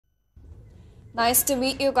Nice to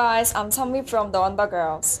meet you guys. I'm Tommy from the Wonder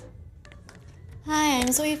Girls. Hi,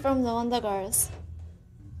 I'm Zoe from the Wonder Girls.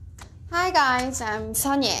 Hi guys, I'm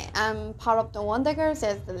Sonia. I'm part of the Wonder Girls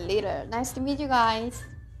as the leader. Nice to meet you guys.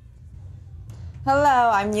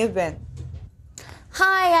 Hello, I'm Yubin.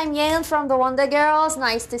 Hi, I'm Yea-un from the Wonder Girls.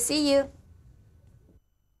 Nice to see you.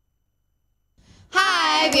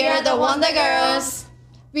 Hi, we are the Wonder Girls.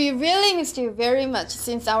 We really missed you very much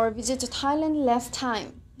since our visit to Thailand last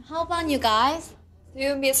time. How about you guys? Do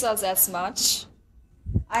you miss us as much?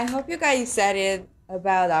 I hope you guys excited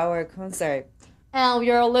about our concert. And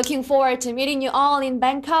we are looking forward to meeting you all in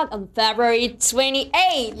Bangkok on February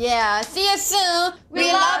 28th. Yeah, see you soon.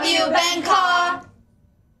 We love you, Bangkok.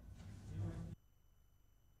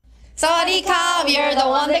 Sawadee-ka, we are the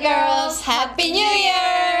Wonder Girls. Happy New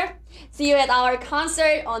Year. See you at our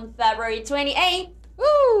concert on February 28th.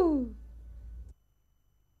 Woo!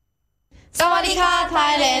 Sawadee-ka,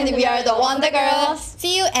 Thailand. We are the Wonder Girls.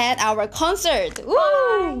 See you at our concert. Woo!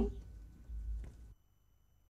 Bye.